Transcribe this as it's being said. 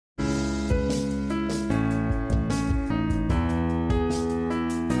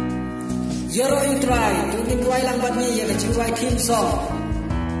Zero you try, tungin wai lang bat ni ya ke chiwai kim so.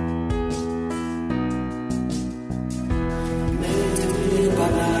 Mentally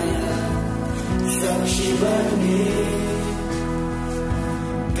banaya, sakhi bani,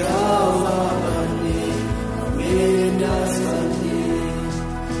 gawa bani, amendas bani.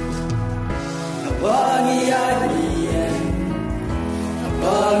 Abani yan,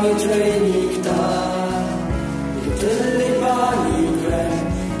 abani training ta, mentally bani grand.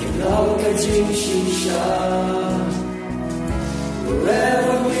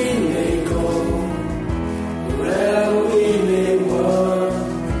 Wherever we may go, wherever we may work,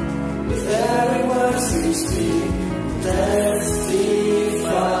 with every word we speak,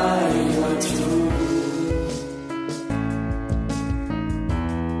 testify your truth.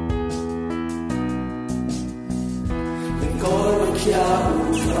 When God will try,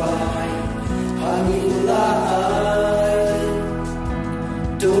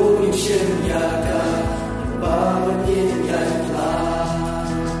 Doing Chetia, Mamoni,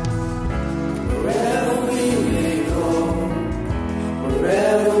 wherever we may go,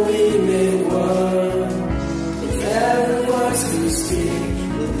 wherever we may work, with every word we speak,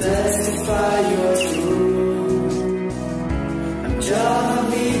 we'll testify your truth. I'm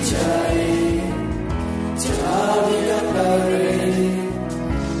Jahabi Jai, Jahabi Gambare,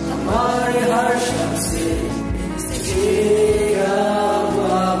 Amari Harsham Singh,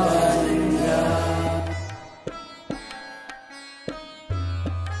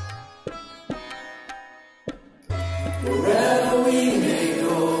 wherever we may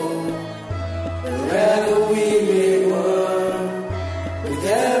go, wherever we may work, with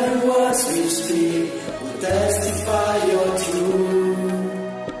every word we speak, we'll testify your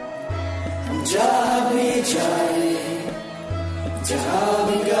truth. I'm Jahabi Jai,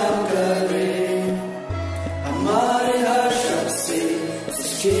 Jahabi Gambare, Amari Harsham Singh,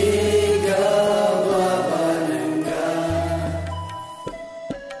 Chetia.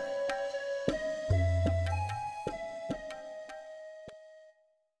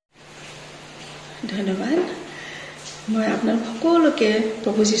 ধন্যবাদ মই আপনাৰ সকলোকে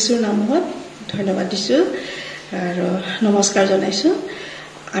প্ৰভু যীশুৰ নামত ধন্যবাদ দিছো আৰু নমস্কাৰ জনাইছো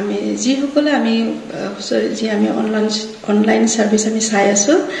আমি যিসকলে আমি অনলাইন সাৰ্ভিস আমি চাই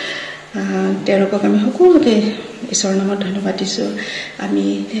আছো তেওঁলোকক আমি সকলোকে ঈশ্বৰৰ নামত ধন্যবাদ দিছো আমি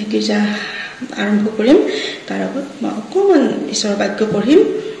গীৰ্জা আৰম্ভ কৰিম তাৰ আগত মই অকমান ঈশ্বৰৰ বাক্য পঢ়িম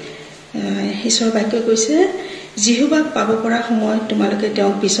ঈশ্বৰৰ বাক্য কৈছে জিহুৱাক পাব পৰা সময় তোমালোকে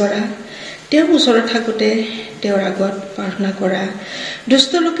তেওঁক বিচৰা তেওঁৰ ওচৰত থাকোতে তেওঁৰ আগত প্ৰাৰ্থনা কৰা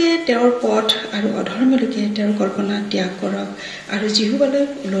দুষ্ট লোকে তেওঁৰ পথ আৰু অধৰ্মী লোকে তেওঁৰ কল্পনা ত্যাগ কৰক আৰু জিহুৱালৈ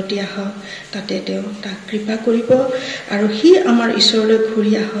উলটি আহক তাতে তেওঁ তাক কৃপা কৰিব আৰু সি আমাৰ ঈশ্বৰলৈ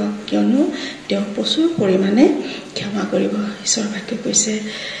ঘূৰি আহক কিয়নো তেওঁ প্ৰচুৰ পৰিমাণে ক্ষমা কৰিব ঈশ্বৰৰ বাক্য কৈছে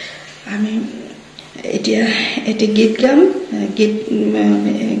আমি এতিয়া এটি গীত গাম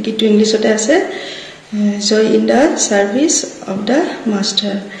গীতটো ইংলিছতে আছে joy in the service of the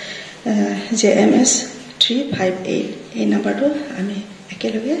master JMS 358 এই নাম্বাৰটো আমি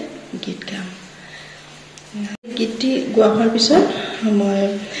একেলগে গীত গাম গীতটি গোৱা হোৱাৰ পিছত মই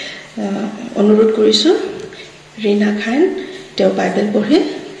অনুৰোধ কৰিছো ৰীনা খান তেওঁ বাইবেল পঢ়ি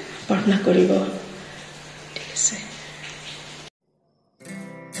প্ৰাৰ্থনা কৰিব ঠিক আছে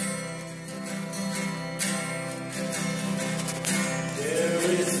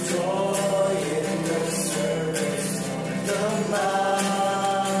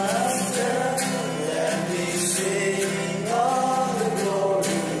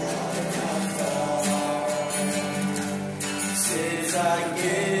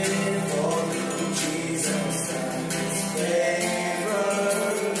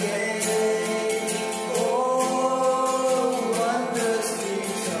Oh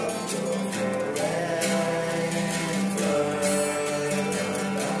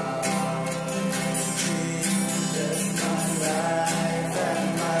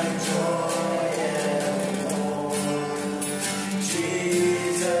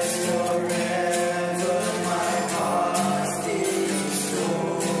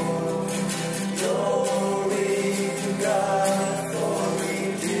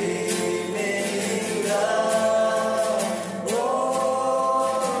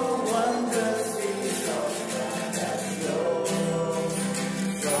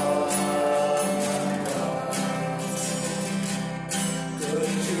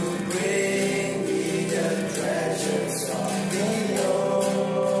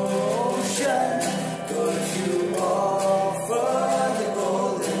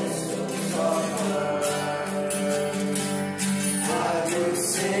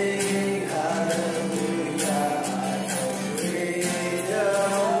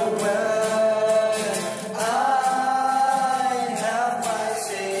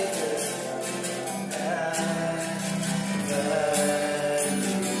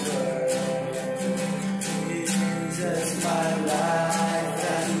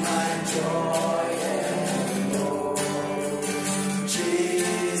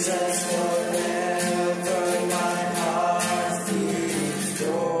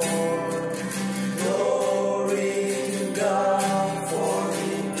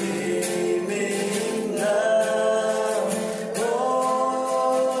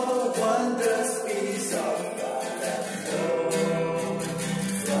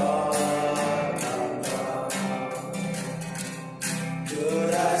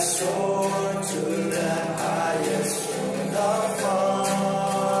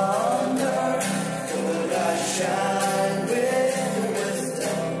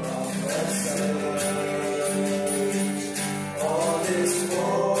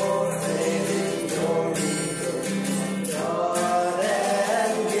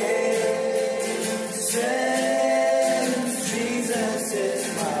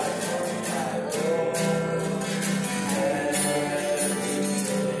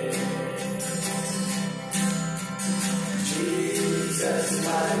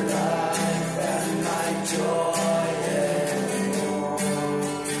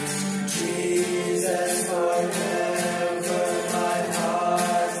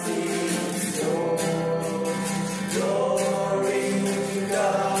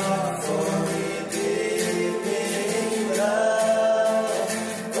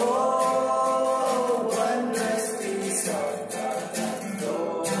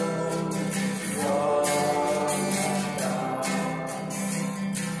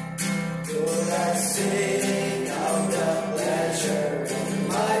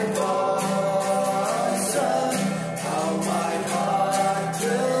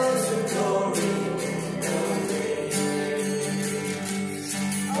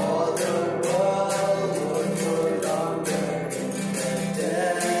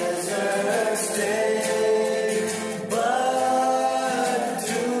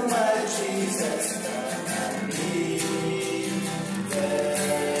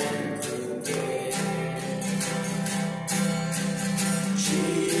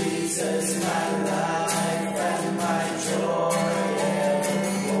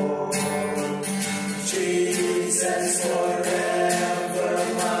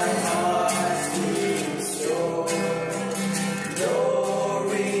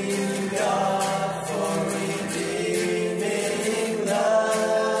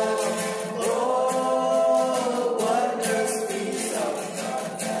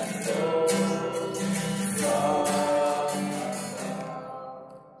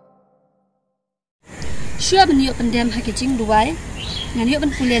Sure beniuk pendem hakijing duai ngani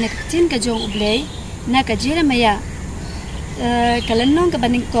ban pule na kacin ka jong ublei na ka Jeremiah kalenong ka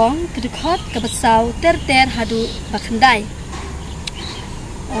baningkong kedekot ka basau ter hadu bakhandai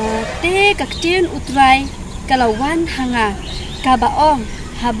te ka kacin utrai kalawan hanga ka baong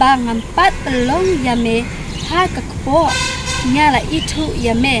haba ngampat pelong yame ha ka kpo nyala itu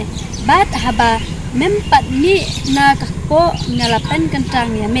yame bat haba mempat ni na ka kpo nyala pen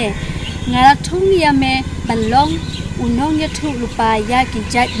kentang yame ngala thung yame balong unong ya thu lupa ya ki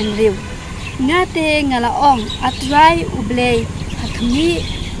jat henriu ngate ngala ong atrai ublei hakmi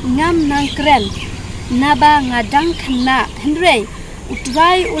ngam nang kren naba ngadang khna henrei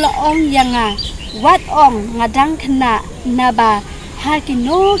utrai ula ong yanga wat ong ngadang khna naba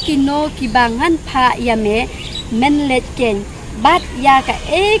hakino kino kibangan pha yame menlet ken bat ya ka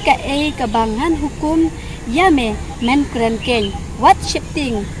e ka bangan hukum yame men kren ken wat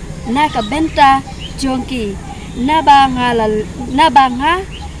shifting na ka benta jongki naba nga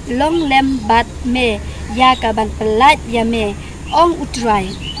long lem bat me ya ka ban pelat ya me ong utrai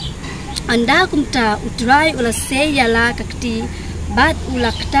anda kumta utrai ula se yala kakti bat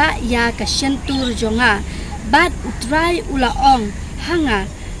ula kta ya ka shentur jonga bat utrai ula ong hanga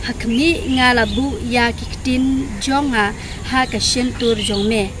hakmi ngalabu ya kiktin jonga ha ka shentur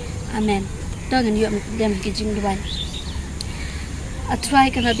jongme amen tangan yo dem kijing duai atrai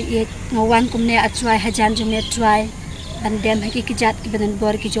kana bi ngawan kumne atrai hajan jome try bandem haki kijat ki badan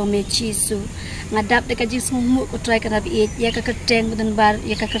bor ki jome chisu ngadap de kaji smu ko try kana bi ya ka kerteng badan bar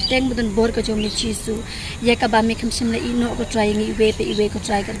ya ka kerteng badan bor ko jome chisu ya ka ba me khamsim la ino ko try ngi we pe iwe ko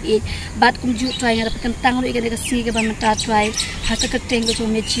try ka bi bat kum ju try ngar pakan tang ro igane ka si ka ba mata try ha ka kerteng ko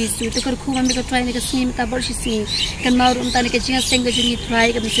jome chisu to kar khu ma me ko try ne ka si mata bor si kan ma rum ta ne ka jinga seng ga juni try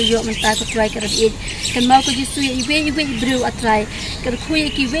ka me se yo mata ko try ka bi kan ma ko jisu ya iwe ibru atrai kar khu ye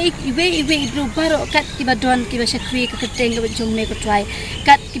ki iwe ibru baro kat ki ba don ki ba shakri ka kerteng ka jome ko try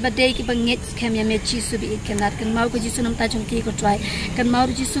kat ki ba dei ki ba nget kem ya me jisu bi kanat kan mau ko jisu nam ta jong ki ko try kan mau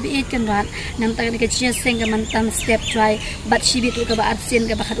jisu bi kan ran nam ta ne ka jinga seng ga man tam step try bat shi bi tu ka ba arsen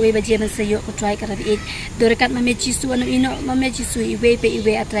ka ba khat we ba je man se yo ko try ka bi dor kat ma me jisu anu ino ma me jisu iwe pe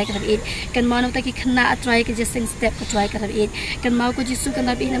iwe atrai ka bi kan mau nam ta ki khna atrai ka je seng step ko try ka bi kan mau ko jisu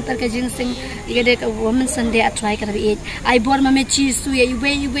kan bi nam ta ka jinga seng igade ka woman sunday atrai ka bi ai bor ma me jisu ya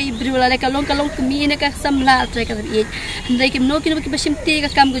iwe brula le ka long kmi ne ka samla atrai ka bi handai kim no ki ba shim te ka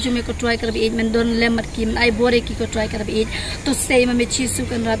kam ko jume ko try ka bi men don lemat kim ai bore ki ko try ka bi to sei ma me jisu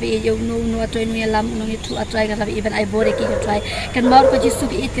kan rabi yo no atrai no lam no ni tu atrai ka bi ben ai bore ki ko try kan mau ko jisu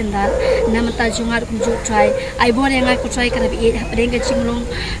bi kan dal nam ta jungar kum ju try ai bore ngai ko try ka bi padeng ka jinglong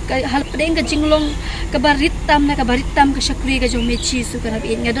ka hal padeng ka jinglong ka baritam na ka baritam ka shakri ka jume jisu kan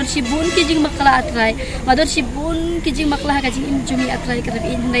bi ngador si bun ki jing makla atrai mador si bun ki jing makla ka jing jumi atrai ka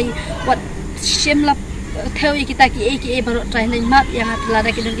bi nai wat shemla theo kita ki baru try nai map yang atla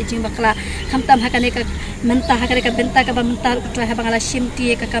da ki don ki jing makla khamtam hakane ka menta hakane ka benta ka ba mentar ko try ha bangala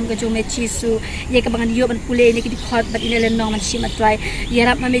shimti ka kam ka jume jisu ye ka bangan yo ban pule ni ki di khot bat inele nong man shim atrai ye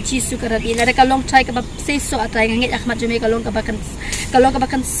rap ma me jisu ka rabi la ka long try ka ba sei so atrai nget akhmat jume ka long ka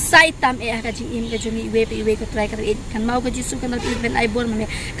bakan sai tam ka jing im ka jumi we ko try ka rabi kan mau ka jisu kan rabi ben ai bor me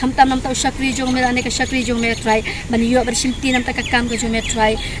khamtam nam ta shakri jong me ane ka shakri jong me try ban yo bar shimti nam ta ka kam ka jume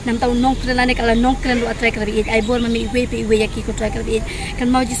try nam ta nong kren ane ka nong kren atrai ka rabi ai bor ma me we ya ki ko try ka rabi kan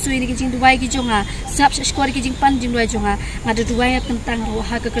mau jisu ni ki jing duai ki jonga sap skor ki jing pan jing duai jonga ngadu duai tentang ro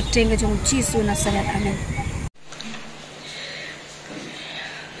ha ka kerteng ka jong jisu na sayat amen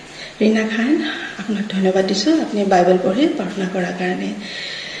Reena Khan आपनाक धन्यवाद दिसो आपनि Bible पढि प्रार्थना কৰাৰ কাৰণে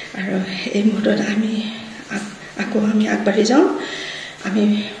আৰু এই মুহূৰ্তত আমি আগবাঢ়ি যাওঁ আমি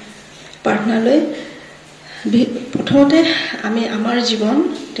প্ৰাৰ্থনালৈ প্ৰথমতে আমি আমাৰ জীৱন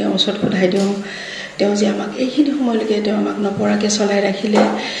তেওঁৰ ওচৰত খোদাই দিওঁ তেওঁ যে আমাক এইখিনি সময়লৈকে তেওঁ আমাক নপৰাকে চলাই ৰাখিলে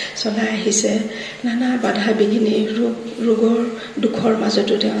চলাই আহিছে নানা বাধা বিঘিনি ৰোগৰ দুখৰ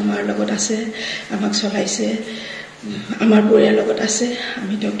মাজতো তেওঁ আমাৰ লগত আছে আমাক চলাইছে আমাৰ পৰিয়ালৰ লগত আছে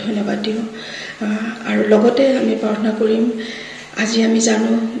আমি তেওঁক ধন্যবাদ দিওঁ আৰু লগতে আমি প্ৰাৰ্থনা কৰিম আজি আমি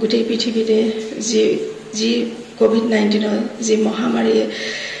জানো গোটেই পৃথিৱীতে যি কোভিড-19 যি মহামাৰীয়ে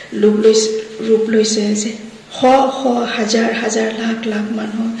ৰূপ লৈছে যে হাজাৰ হাজাৰ লাখ লাখ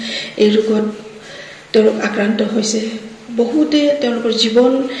মানুহ এই ৰোগত তেওঁলোক আক্ৰান্ত হৈছে বহুতে তেওঁলোকৰ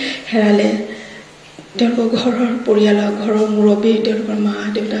জীৱন হেৰালে তেওঁলোকৰ ঘৰৰ পৰিয়ালৰ ঘৰৰ মুৰব্বী তেওঁলোকৰ মা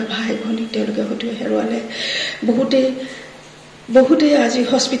দেউতা ভাই ভনী তেওঁলোকে হয়তো হেৰুৱালে বহুতে আজি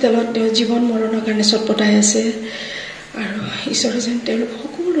হস্পিটেলত তেওঁ জীৱন মৰণৰ কাৰণে ছটপটাই আছে আৰু ঈশ্বৰে যেন তেওঁলোক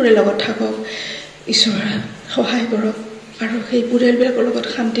সকলোৰে লগত থাকক ঈশ্বৰে সহায় কৰক আৰু সেই পৰিয়ালবিলাকৰ লগত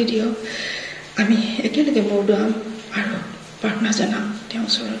শান্তি দিয়ক আমি একেলগে মূৰ দুৱাম আৰু প্ৰাৰ্থনা জনাম তেওঁৰ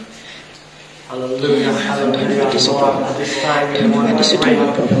ওচৰত Hallelujah, hallelujah, Lord, at this time we want to pray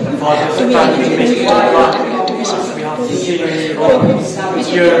for this family ministry, God, we have to see you, Lord,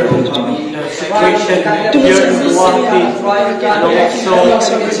 here the situation here in Guwahati, and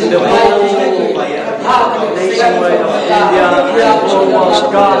also in the whole nationwide of India, oh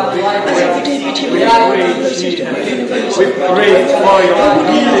God, we pray, Jesus, we pray for your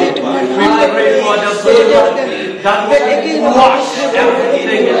healing, we pray for the blood that will wash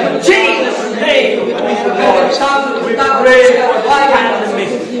everything in Jesus' name, Lord. We pray for the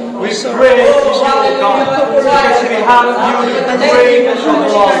pandemic. We pray for you, God, because we have you to pray for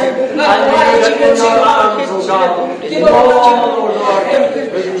Lord, and you in our arms, oh God. Oh Lord,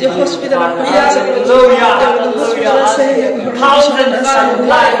 hallelujah, hallelujah. Thousands and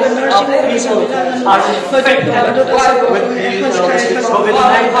lives of people are infected with these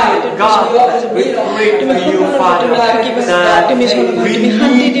COVID-19. God, we pray to you, Father, that we need you, we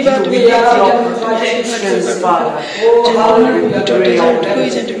need your protection, Father. Oh, we pray your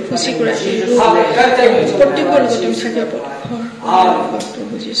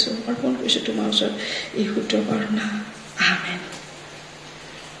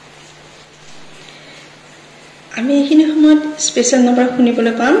আমি এইখিনি সময়ত special number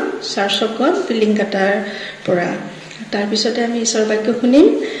শুনিবলৈ পাম search of god building কাটাৰ পৰা তাৰপিছতে আমি ঈশ্বৰৰ বাক্য শুনিম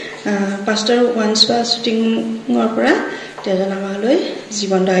পাষ্টাৰ ওৱানছোৱা শ্বুটিঙৰ পৰা তেওঁজন আমালৈ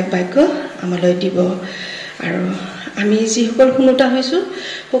জীৱনদায়ক বাক্য আমালৈ দিব আৰু আমি যিসকল শুনোতা হৈছোঁ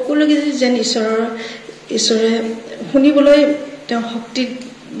সকলোকে যেন ঈশ্বৰে শুনিবলৈ তেওঁ শক্তি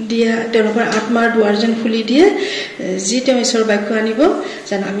দিয়া তেওঁলোকৰ আত্মাৰ দুৱাৰ যেন খুলি দিয়ে যি তেওঁ ঈশ্বৰৰ বাক্য আনিব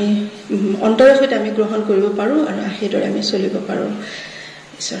যেন আমি অন্তৰৰ সৈতে আমি গ্ৰহণ কৰিব পাৰোঁ আৰু সেইদৰে আমি চলিব পাৰোঁ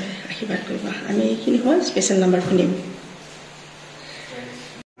ঈশ্বৰে আশীৰ্বাদ কৰিব আমি এইখিনি হয় স্পেচিয়েল নম্বৰ শুনিম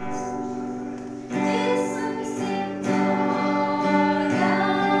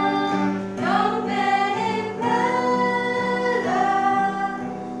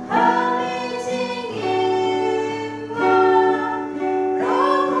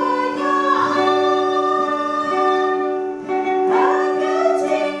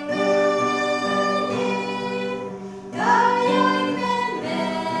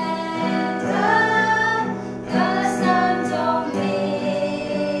Stop.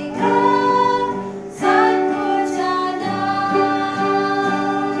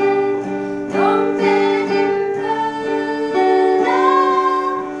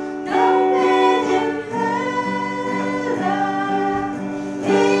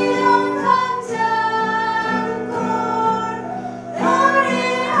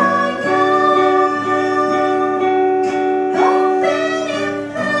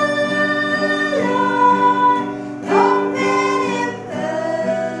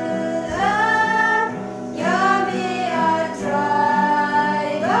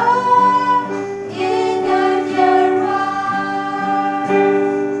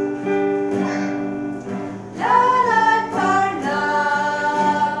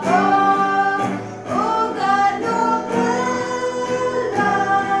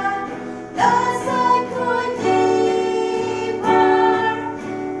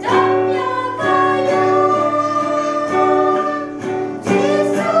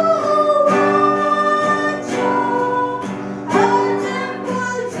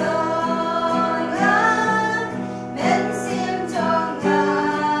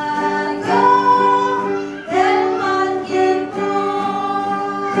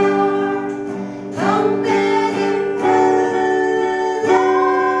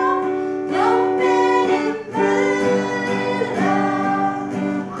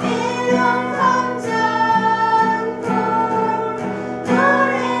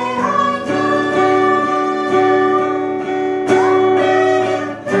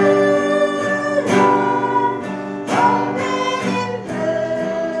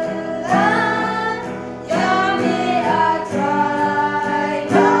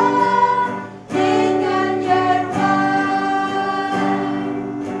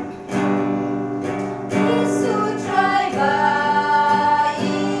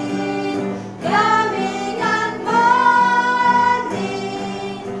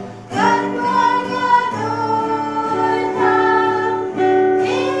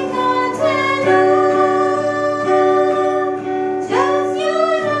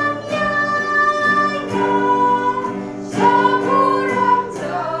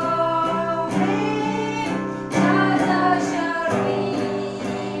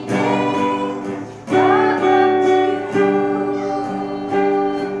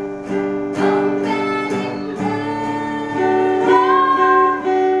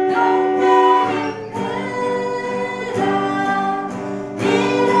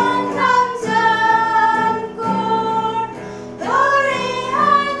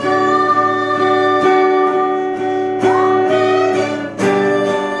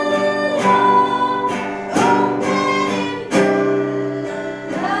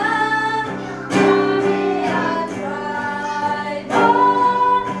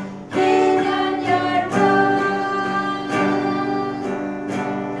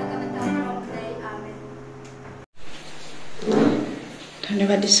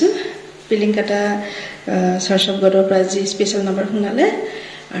 ধন্যবাদ দিছোঁ পিলিংকাটা চাৰ্চ অফ গডৰ পৰা যি স্পেচিয়েল নম্বৰ শুনালে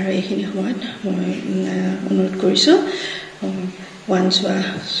আৰু এইখিনি সময়ত মই অনুৰোধ কৰিছোঁ ওৱানছোৱা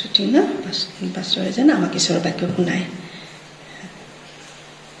শ্বুটিং পাষ্টৰ এজন আমাক ঈশ্বৰৰ বাক্য শুনায়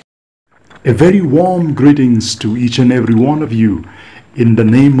A very warm greetings to each and every one of you in the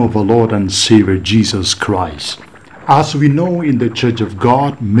name of our Lord and Savior Jesus Christ. As we know in the Church of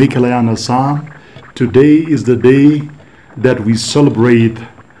God, Mekhalayana Sam, today is the day that we celebrate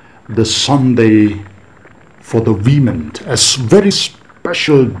the Sunday for the women. A very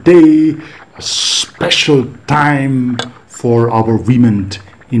special day, a special time for our women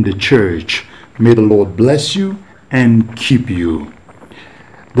in the church. May the Lord bless you and keep you.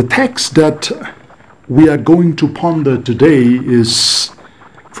 The text that we are going to ponder today is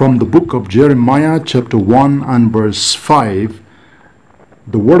from the book of Jeremiah chapter 1 and verse 5.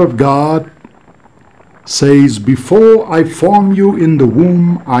 The word of God says, "Before I formed you in the womb,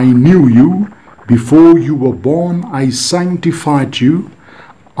 I knew you. Before you were born, I sanctified you.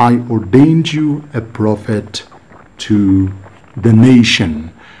 I ordained you a prophet to the nation."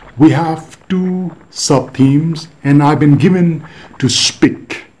 We have two sub-themes, and I've been given to speak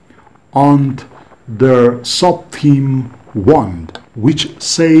on the sub-theme 1, which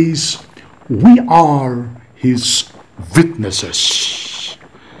says, "We are his witnesses."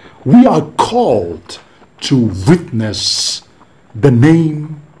 We are called to witness the name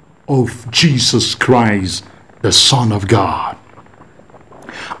of Jesus Christ, the Son of God.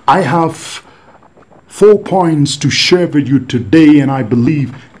 I have 4 points to share with you today, and I believe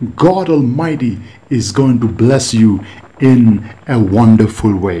God Almighty is going to bless you in a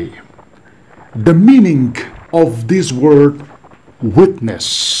wonderful way. The meaning of this word witness.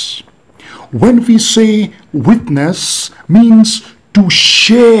 When we say witness, means to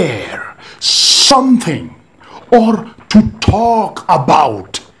share something or to talk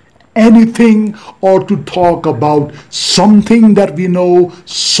about anything, or to talk about something that we know,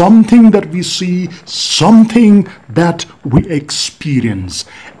 something that we see, something that we experience.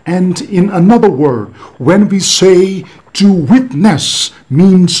 And in another word, when we say to witness,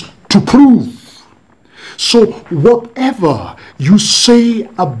 means to prove. So whatever you say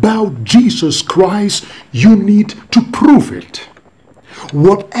about Jesus Christ, you need to prove it.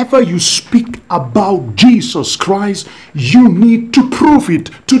 Whatever you speak about Jesus Christ, you need to prove it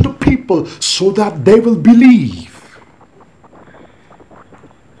to the people so that they will believe.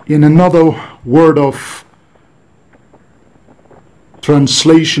 In another word of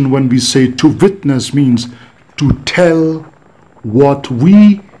translation, when we say to witness, means to tell what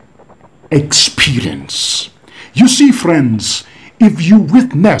we experience. You see, friends, if you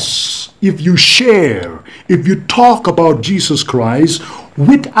witness, if you share, if you talk about Jesus Christ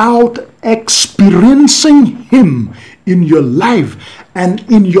without experiencing him in your life and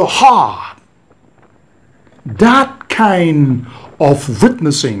in your heart, that kind of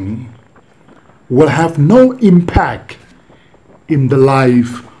witnessing will have no impact in the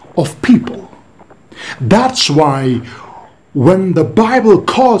life of people. That's why when the Bible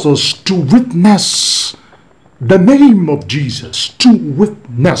calls us to witness the name of Jesus, to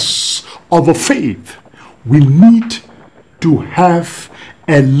witness our faith, we need to have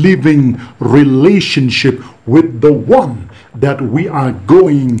a living relationship with the one that we are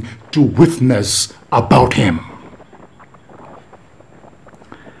going to witness about him.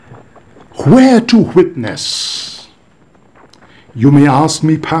 Where to witness? You may ask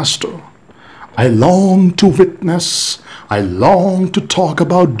me, Pastor, I long to witness. I long to talk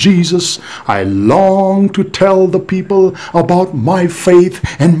about Jesus. I long to tell the people about my faith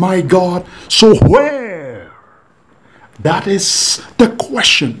and my God. So where? That is the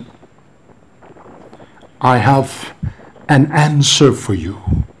question. I have an answer for you.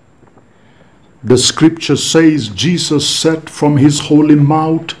 The scripture says, Jesus said from his holy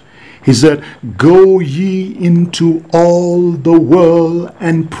mouth, he said, "Go ye into all the world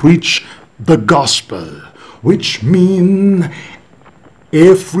and preach the gospel," which means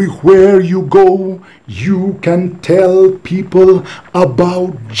everywhere you go, you can tell people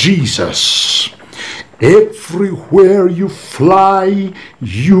about Jesus. Everywhere you fly,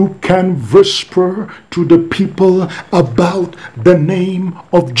 you can whisper to the people about the name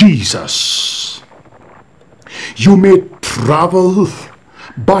of Jesus. You may travel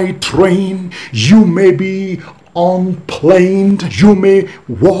by train, you may be on plane, you may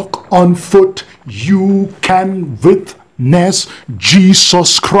walk on foot, you can witness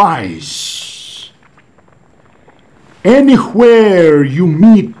Jesus Christ. Anywhere you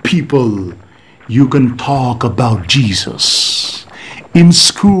meet people, you can talk about Jesus. in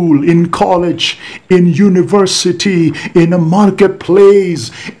school, in college, in university, in a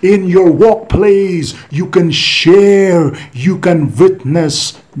marketplace, in your workplace, you can share, you can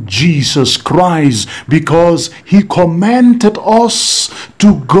witness Jesus Christ, because he commanded us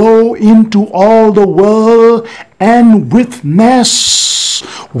to go into all the world and witness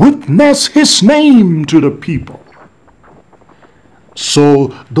his name to the people.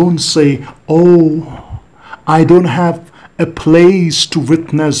 So don't say, oh, I don't have a place to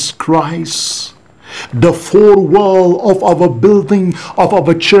witness Christ. The four wall of our building, of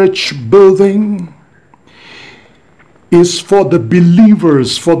our church building, is for the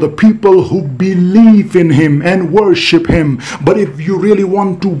believers, for the people who believe in him and worship him. But if you really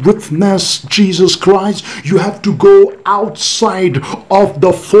want to witness Jesus Christ, you have to go outside of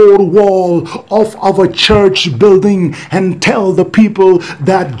the four wall of our church building and tell the people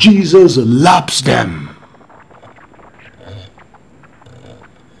that Jesus loves them.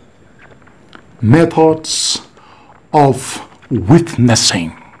 Methods of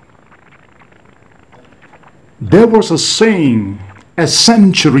witnessing. There was a saying a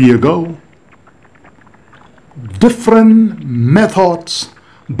century ago, different methods,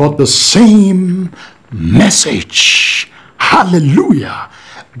 but the same message. Hallelujah.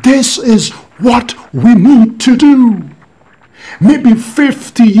 This is what we need to do. Maybe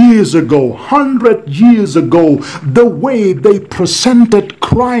 50 years ago, 100 years ago, the way they presented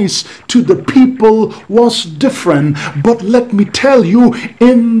Christ to the people was different. But let me tell you,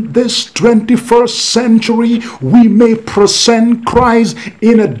 in this 21st century, we may present Christ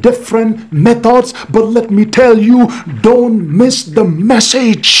in a different methods. But let me tell you, don't miss the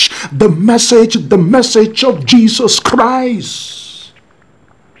message of Jesus Christ.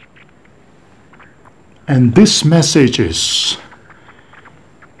 And this message is,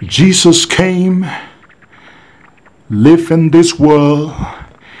 Jesus came, lived in this world,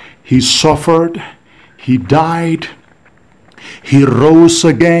 he suffered, he died, he rose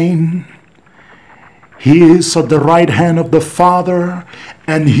again, he is at the right hand of the Father,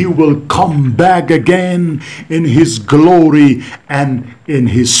 and he will come back again in his glory and in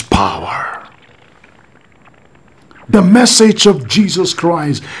his power. The message of Jesus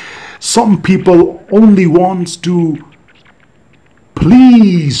Christ. Some people only want to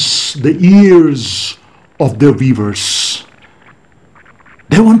please the ears of their viewers.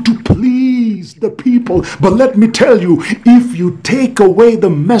 They want to please the people. But let me tell you, if you take away the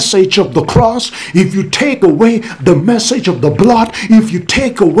message of the cross, if you take away the message of the blood, if you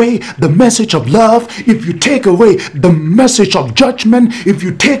take away the message of love, if you take away the message of judgment, if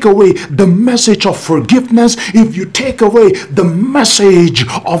you take away the message of forgiveness, if you take away the message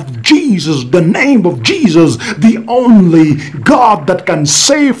of Jesus, the name of Jesus, the only God that can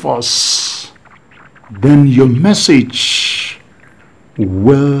save us, then your message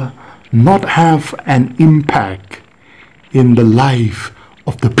will not have an impact in the life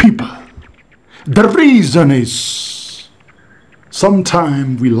of the people. The reason is,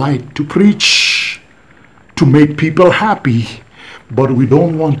 sometimes we like to preach to make people happy, but we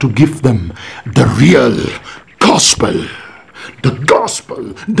don't want to give them the real gospel. The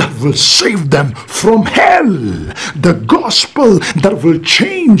gospel that will save them from hell. The gospel that will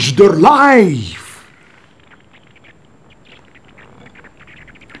change their life.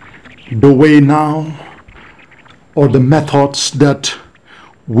 The way now, or the methods that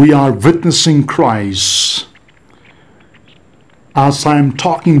we are witnessing Christ, as I'm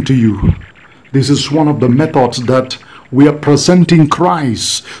talking to you, this is one of the methods that we are presenting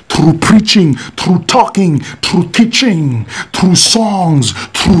Christ through preaching, through talking, through teaching, through songs,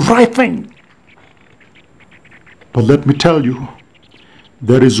 through writing. But let me tell you,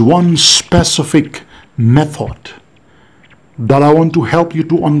 there is one specific method that I want to help you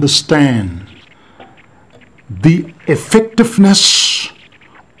to understand the effectiveness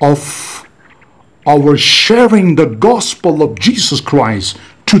of our sharing the gospel of Jesus Christ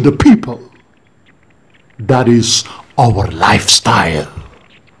to the people. That is our lifestyle.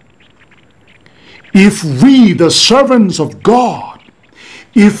 If we, the servants of God,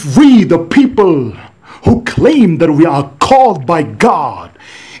 if we, the people who claim that we are called by God,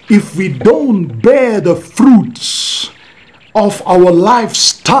 if we don't bear the fruits of our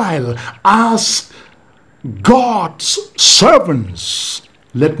lifestyle as God's servants,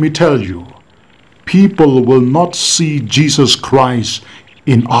 let me tell you, people will not see Jesus Christ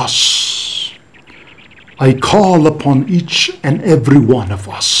in us. I call upon each and every one of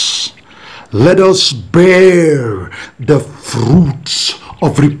us. Let us bear the fruits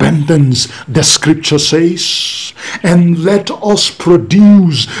of repentance, the scripture says, and let us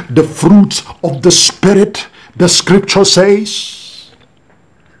produce the fruits of the Spirit, the scripture says.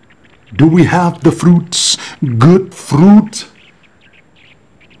 Do we have the fruits, good fruit?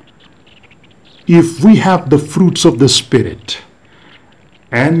 If we have the fruits of the Spirit,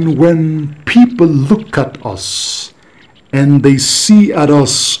 and when people look at us and they see at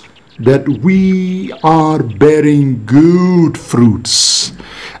us that we are bearing good fruits,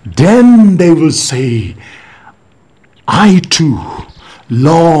 then they will say, I too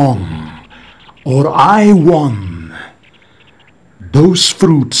long, or I want those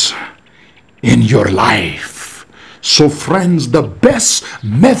fruits in your life. So friends, the best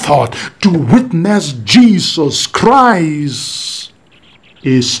method to witness Jesus Christ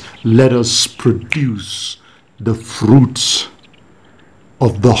is let us produce the fruits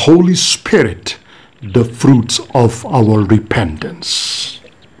of the Holy Spirit, the fruits of our repentance.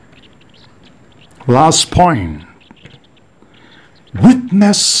 Last point.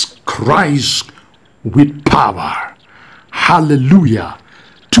 Witness Christ with power. Hallelujah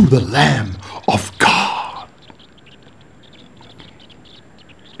to the Lamb of God.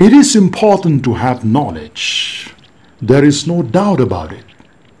 It is important to have knowledge. There is no doubt about it.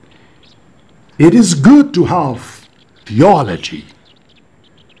 It is good to have theology.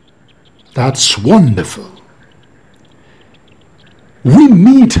 That's wonderful. We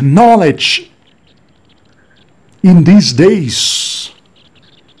need knowledge in these days.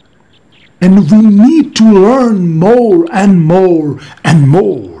 And we need to learn more and more and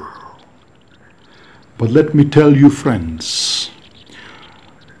more. But let me tell you, friends,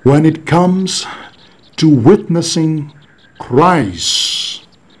 when it comes to witnessing Christ,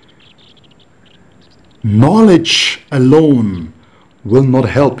 knowledge alone will not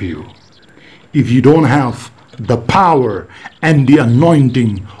help you if you don't have the power and the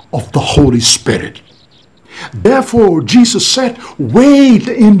anointing of the Holy Spirit. Therefore, Jesus said, wait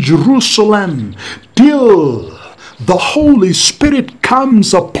in Jerusalem till the Holy Spirit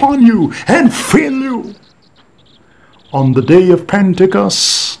comes upon you and fill you. On the day of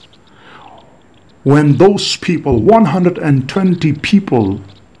Pentecost, when those people, 120 people,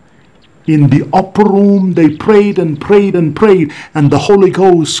 in the upper room, they prayed and prayed and prayed, and the Holy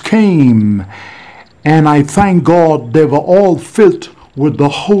Ghost came. And I thank God they were all filled with the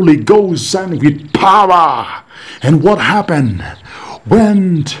Holy Ghost and with power. And what happened?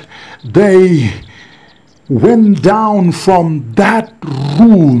 When they went down from that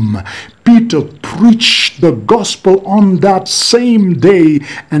room, Peter preached the gospel on that same day,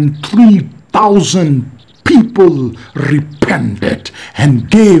 and 3,000 people repented and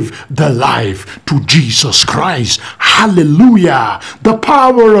gave their life to Jesus Christ. Hallelujah! The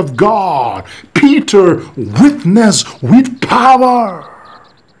power of God. Peter witnessed with power.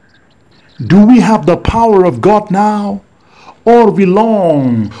 Do we have the power of God now? Or we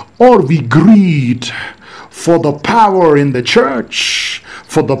long, or we greed for the power in the church,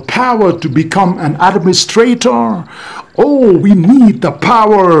 for the power to become an administrator? Oh, we need the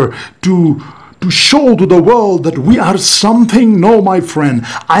power to show to the world that we are something. No, my friend,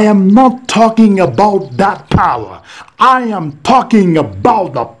 I am not talking about that power. I am talking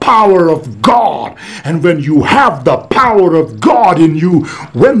about the power of God. And when you have the power of God in you,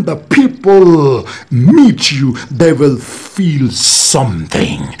 when the people meet you, they will feel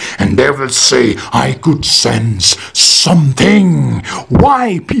something. And they will say, I could sense something.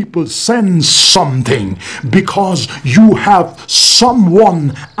 Why people sense something? Because you have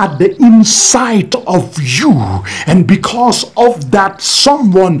someone at the inside of you. And because of that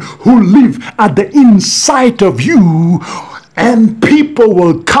someone who lives at the inside of you, and people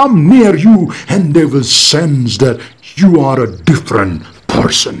will come near you and they will sense that you are a different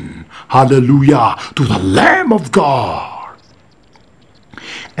person. Hallelujah to the Lamb of God.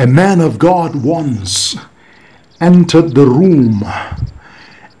 A man of God once entered the room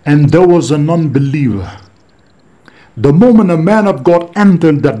and there was a non-believer. The moment a man of God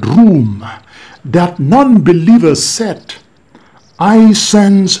entered that room, that non-believer said, I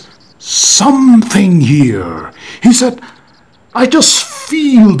sense something here. He said, I just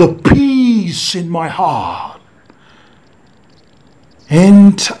feel the peace in my heart.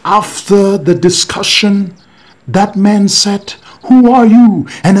 And after the discussion, that man said, who are you?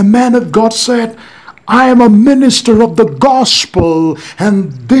 And a man of God said, I am a minister of the gospel.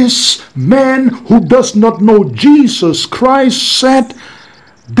 And this man who does not know Jesus Christ said,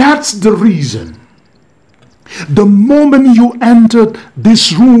 that's the reason. The moment you entered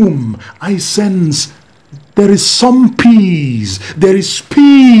this room, I sense there is some peace. There is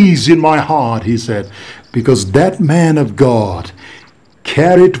peace in my heart, he said, because that man of God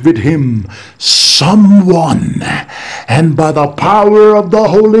carried with him someone, and by the power of the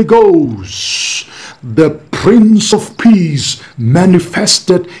Holy Ghost, the Prince of Peace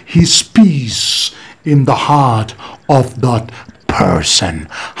manifested his peace in the heart of that person.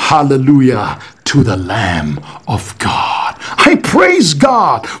 Hallelujah to the Lamb of God. I praise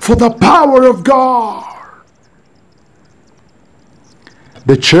God for the power of God.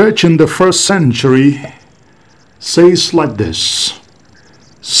 The church in the first century says like this: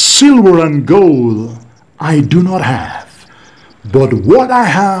 silver and gold I do not have, but what I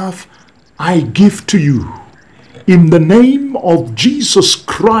have I give to you. In the name of Jesus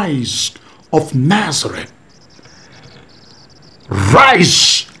Christ of Nazareth,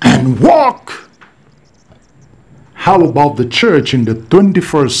 rise and walk. How about the church in the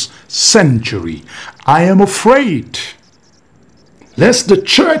 21st century? I am afraid lest the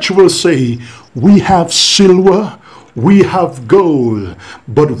church will say, we have silver, we have gold,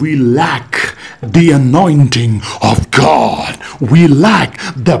 but we lack the anointing of God. We lack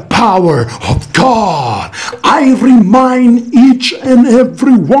the power of God. I remind each and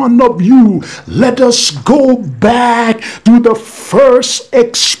every one of you, let us go back to the first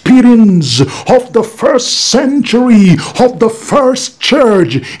experience of the first century of the first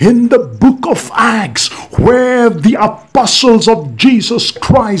church in the book of Acts, where the apostles of Jesus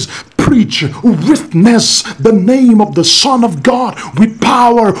Christ preach, witness the name of the Son of God with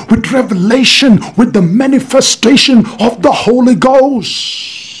power, with revelation, with the manifestation of the Holy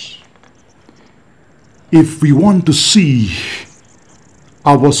Ghost. If we want to see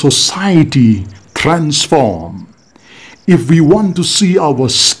our society transform, if we want to see our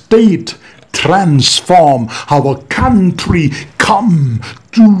state transform, our country come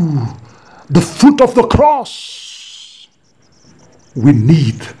to the foot of the cross, we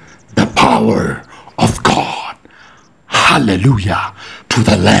need the power of God. Hallelujah to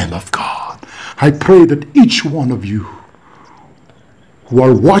the Lamb of God. I pray that each one of you who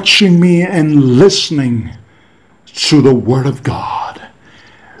are watching me and listening to the Word of God,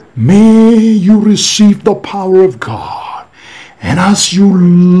 may you receive the power of God. And as you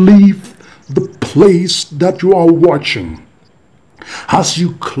leave the place that you are watching, as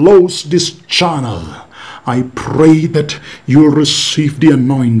you close this channel, I pray that you will receive the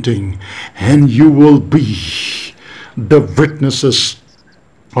anointing and you will be the witnesses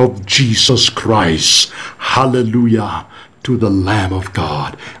of Jesus Christ. Hallelujah to the Lamb of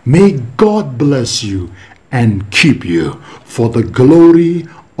God. May God bless you and keep you for the glory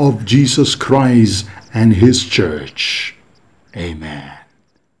of Jesus Christ and His church. Amen.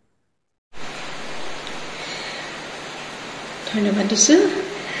 ধন্যবাদ দিছোঁ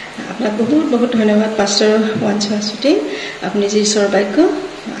আপোনাক বহুত বহুত ধন্যবাদ pastor ওৱানচোৱা shooting আপুনি যি ঈশ্বৰ বাক্য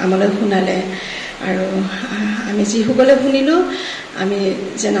আমালৈ শুনালে আৰু আমি যিসকলে শুনিলোঁ আমি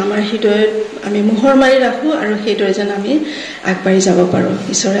যেন আমাৰ হৃদয়ত আমি মোহৰ মাৰি ৰাখোঁ আৰু সেইদৰে যেন আমি আগবাঢ়ি যাব পাৰোঁ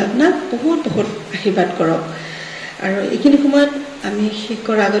ঈশ্বৰে আপোনাক বহুত বহুত আশীৰ্বাদ কৰক আৰু এইখিনি সময়ত আমি শেষ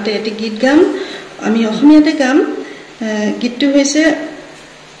কৰাৰ আগতে এটি গীত গাম আমি অসমীয়াতে গাম গীতটো হৈছে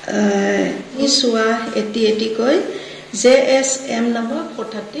ইচোৱা এটি এটি কৈ JSM নম্বৰ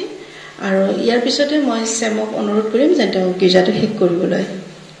 430 আৰু ইয়াৰ পিছতে মই চেমক অনুৰোধ কৰিম যে তেওঁ গীৰ্জাটো শেষ কৰিবলৈ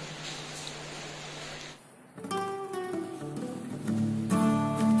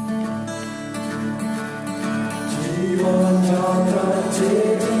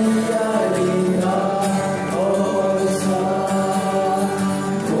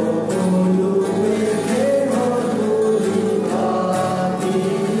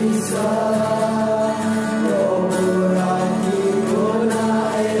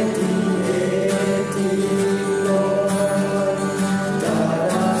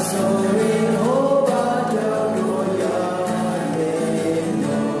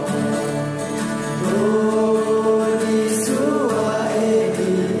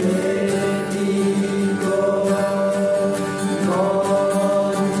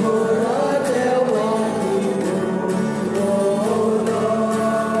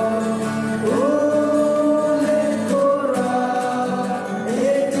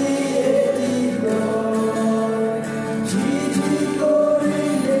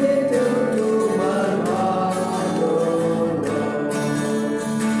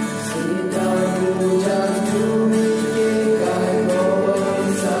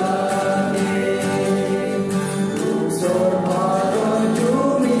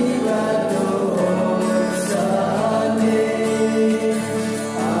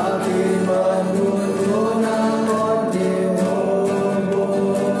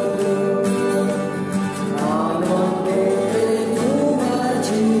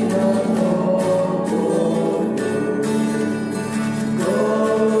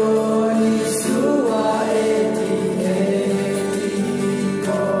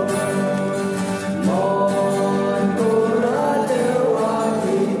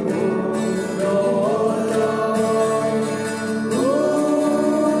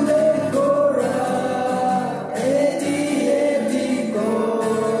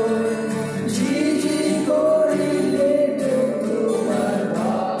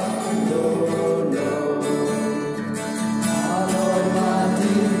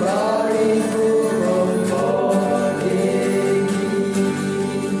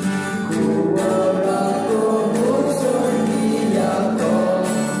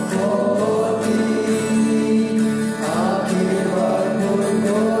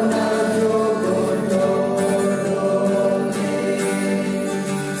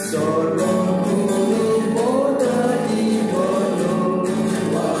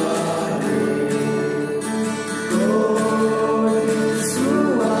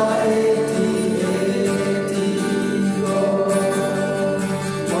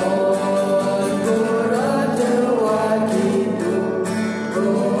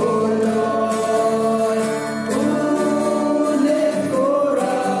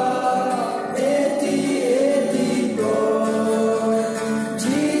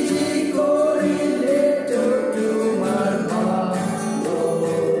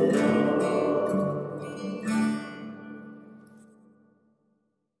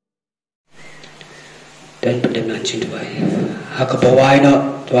dan pendem nan chin tuai hakapawai no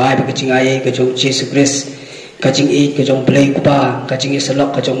tuai ba kaching ai ka jong Jesus Christ kaching e ka jong play kupa kaching isalok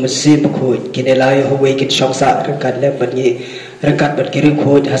ka jong mesin khoi kinelai hoi kit shongsa rangkat le bangi rangkat bat kiring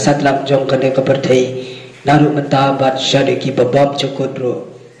khoi hasat lam jong kane ka perthei naru menta bat shade ki babam chokot ro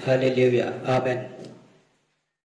hallelujah amen